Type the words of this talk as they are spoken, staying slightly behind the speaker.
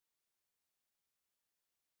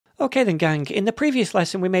Okay then gang, in the previous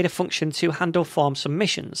lesson we made a function to handle form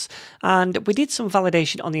submissions, and we did some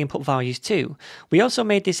validation on the input values too. We also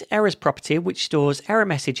made this errors property which stores error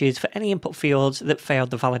messages for any input fields that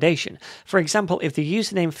failed the validation. For example, if the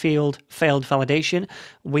username field failed validation,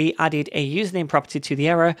 we added a username property to the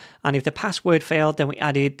error, and if the password failed, then we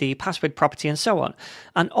added the password property and so on.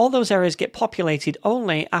 And all those errors get populated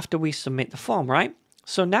only after we submit the form, right?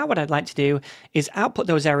 So now what I'd like to do is output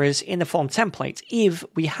those errors in the form template, if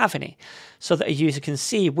we have any, so that a user can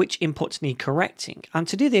see which inputs need correcting. And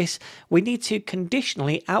to do this, we need to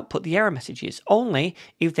conditionally output the error messages, only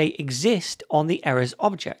if they exist on the errors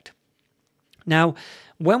object. Now,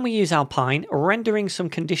 when we use Alpine, rendering some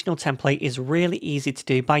conditional template is really easy to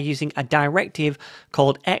do by using a directive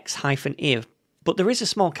called x-if. But there is a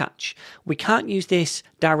small catch. We can't use this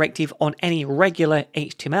directive on any regular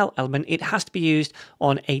HTML element. It has to be used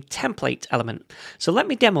on a template element. So let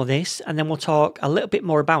me demo this and then we'll talk a little bit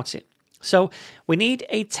more about it. So we need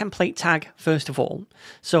a template tag first of all.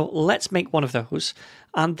 So let's make one of those.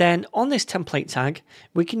 And then on this template tag,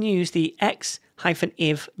 we can use the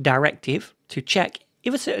x-if directive to check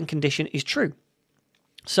if a certain condition is true.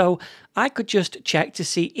 So I could just check to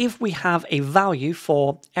see if we have a value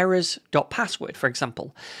for errors.password, for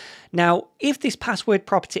example. Now, if this password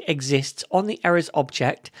property exists on the errors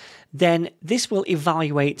object, then this will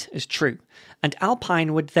evaluate as true. And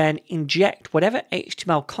Alpine would then inject whatever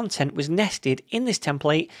HTML content was nested in this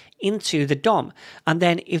template into the DOM. And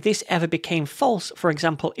then if this ever became false, for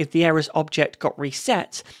example, if the errors object got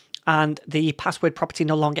reset, and the password property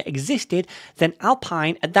no longer existed, then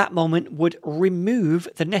Alpine at that moment would remove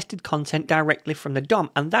the nested content directly from the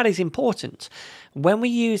DOM. And that is important. When we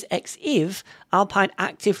use xif, Alpine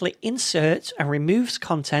actively inserts and removes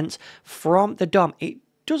content from the DOM. It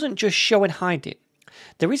doesn't just show and hide it.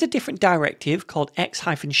 There is a different directive called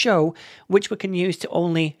x-show, which we can use to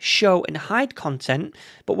only show and hide content,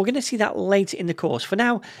 but we're going to see that later in the course. For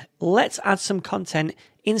now, let's add some content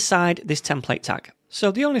inside this template tag. So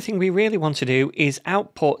the only thing we really want to do is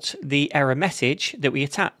output the error message that we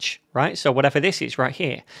attach, right? So whatever this is right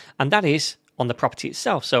here, and that is on the property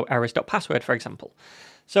itself. So errors.password, for example.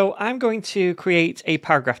 So I'm going to create a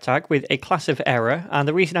paragraph tag with a class of error. And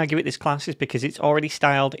the reason I give it this class is because it's already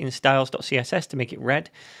styled in styles.css to make it red.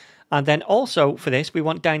 And then also for this, we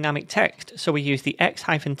want dynamic text. So we use the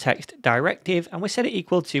x-text directive and we set it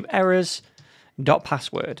equal to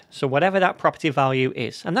errors.password. So whatever that property value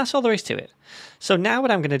is. And that's all there is to it. So now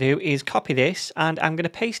what I'm going to do is copy this and I'm going to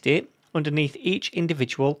paste it underneath each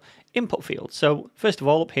individual input field. So first of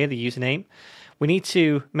all, up here, the username. We need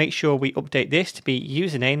to make sure we update this to be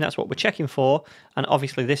username. That's what we're checking for. And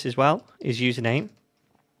obviously this as well is username.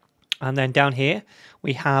 And then down here,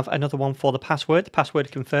 we have another one for the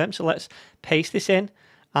password confirm. So let's paste this in.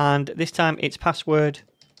 And this time it's password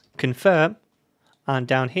confirm. And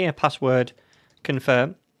down here, password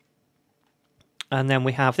confirm. And then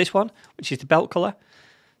we have this one, which is the belt color.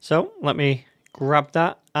 So let me grab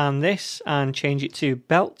that and this and change it to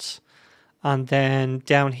belts. And then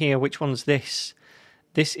down here, which one's this?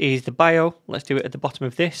 This is the bio. Let's do it at the bottom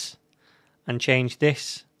of this and change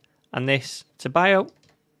this and this to bio.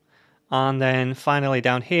 And then finally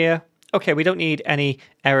down here, okay, we don't need any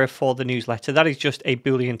error for the newsletter. That is just a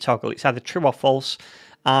Boolean toggle. It's either true or false,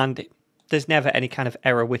 and there's never any kind of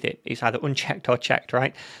error with it. It's either unchecked or checked,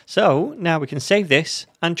 right? So now we can save this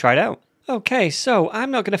and try it out. Okay, so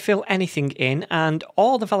I'm not going to fill anything in, and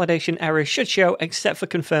all the validation errors should show except for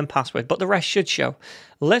confirm password, but the rest should show.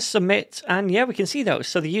 Let's submit, and yeah, we can see those.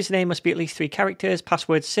 So the username must be at least 3 characters,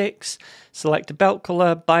 password 6, select a belt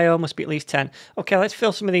color, bio must be at least 10. Okay, let's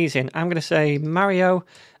fill some of these in. I'm going to say Mario,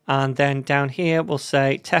 and then down here we'll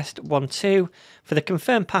say test12. For the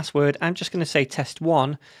confirm password, I'm just going to say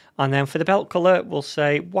test1. And then for the belt color, we'll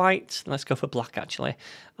say white. Let's go for black, actually.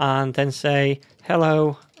 And then say,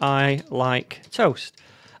 hello, I like toast.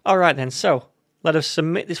 All right, then. So let us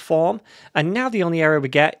submit this form. And now the only error we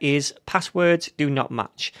get is passwords do not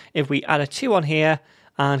match. If we add a 2 on here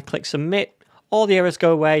and click submit, all the errors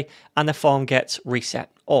go away and the form gets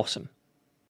reset. Awesome.